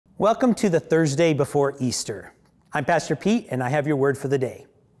Welcome to the Thursday before Easter. I'm Pastor Pete, and I have your word for the day.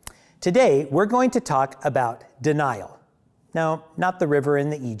 Today, we're going to talk about denial. No, not the river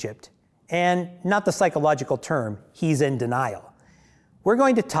in the Egypt, and not the psychological term, he's in denial. We're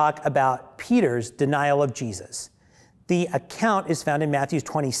going to talk about Peter's denial of Jesus. The account is found in Matthew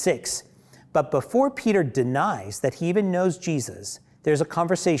 26, but before Peter denies that he even knows Jesus, there's a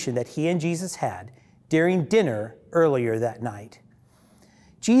conversation that he and Jesus had during dinner earlier that night.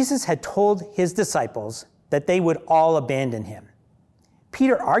 Jesus had told his disciples that they would all abandon him.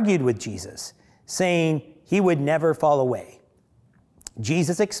 Peter argued with Jesus, saying he would never fall away.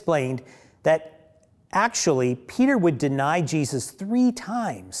 Jesus explained that actually Peter would deny Jesus 3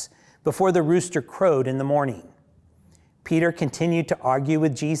 times before the rooster crowed in the morning. Peter continued to argue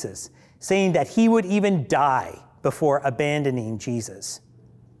with Jesus, saying that he would even die before abandoning Jesus.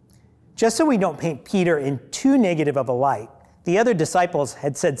 Just so we don't paint Peter in too negative of a light, the other disciples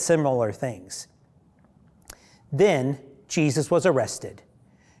had said similar things. Then Jesus was arrested.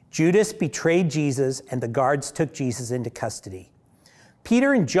 Judas betrayed Jesus, and the guards took Jesus into custody.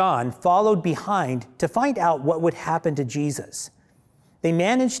 Peter and John followed behind to find out what would happen to Jesus. They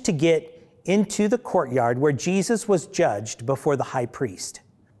managed to get into the courtyard where Jesus was judged before the high priest.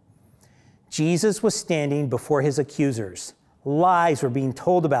 Jesus was standing before his accusers. Lies were being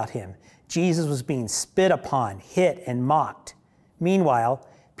told about him. Jesus was being spit upon, hit, and mocked. Meanwhile,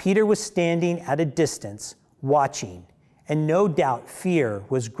 Peter was standing at a distance, watching, and no doubt fear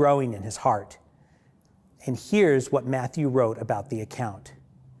was growing in his heart. And here's what Matthew wrote about the account.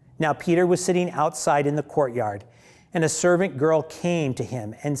 Now Peter was sitting outside in the courtyard, and a servant girl came to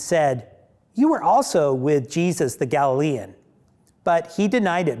him and said, "You were also with Jesus the Galilean." But he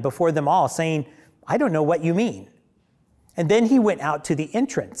denied it before them all, saying, "I don't know what you mean." And then he went out to the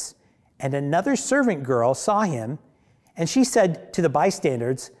entrance, and another servant girl saw him, and she said to the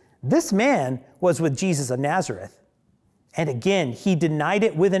bystanders, "This man was with Jesus of Nazareth." And again, he denied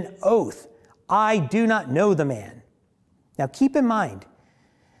it with an oath, "I do not know the man." Now keep in mind,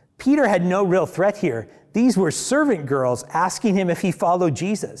 Peter had no real threat here. These were servant girls asking him if he followed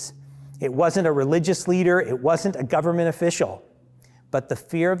Jesus. It wasn't a religious leader, it wasn't a government official. But the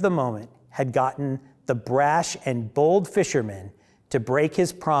fear of the moment had gotten the brash and bold fisherman to break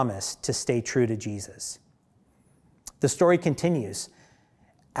his promise to stay true to Jesus. The story continues.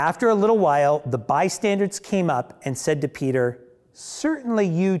 After a little while, the bystanders came up and said to Peter, "Certainly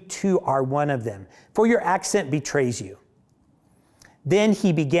you too are one of them, for your accent betrays you." Then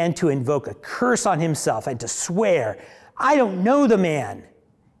he began to invoke a curse on himself and to swear, "I don't know the man."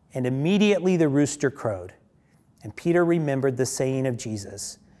 And immediately the rooster crowed. And Peter remembered the saying of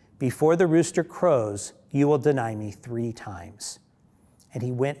Jesus, "Before the rooster crows, you will deny me 3 times." And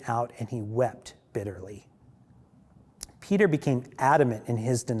he went out and he wept bitterly. Peter became adamant in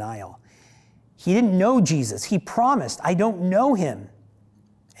his denial. He didn't know Jesus. He promised, "I don't know him."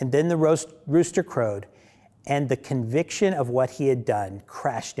 And then the rooster crowed, and the conviction of what he had done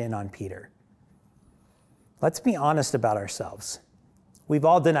crashed in on Peter. Let's be honest about ourselves. We've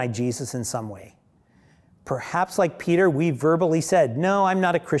all denied Jesus in some way. Perhaps like Peter, we verbally said, "No, I'm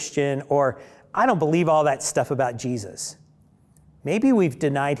not a Christian," or "I don't believe all that stuff about Jesus." Maybe we've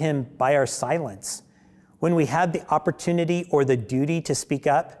denied him by our silence. When we had the opportunity or the duty to speak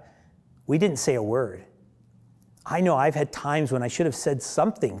up, we didn't say a word. I know I've had times when I should have said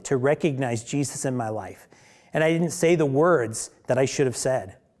something to recognize Jesus in my life, and I didn't say the words that I should have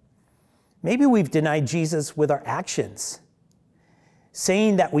said. Maybe we've denied Jesus with our actions,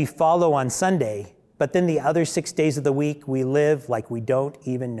 saying that we follow on Sunday, but then the other 6 days of the week we live like we don't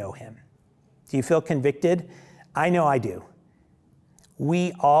even know him. Do you feel convicted? I know I do.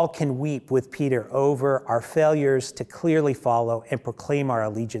 We all can weep with Peter over our failures to clearly follow and proclaim our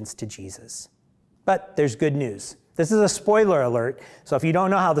allegiance to Jesus. But there's good news. This is a spoiler alert, so if you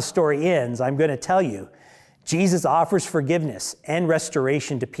don't know how the story ends, I'm going to tell you. Jesus offers forgiveness and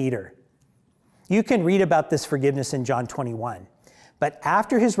restoration to Peter. You can read about this forgiveness in John 21. But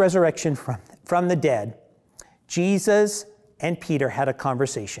after his resurrection from the dead, Jesus and Peter had a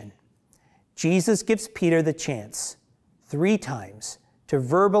conversation. Jesus gives Peter the chance 3 times to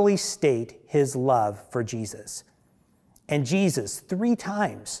verbally state his love for Jesus. And Jesus 3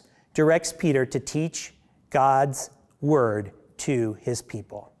 times directs Peter to teach God's word to his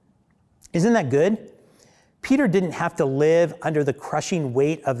people. Isn't that good? Peter didn't have to live under the crushing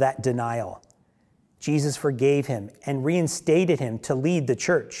weight of that denial. Jesus forgave him and reinstated him to lead the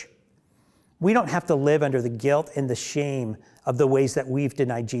church. We don't have to live under the guilt and the shame of the ways that we've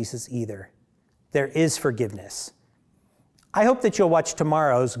denied Jesus either. There is forgiveness. I hope that you'll watch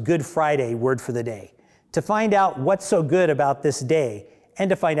tomorrow's Good Friday Word for the Day to find out what's so good about this day and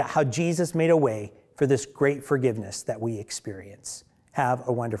to find out how Jesus made a way for this great forgiveness that we experience. Have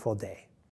a wonderful day.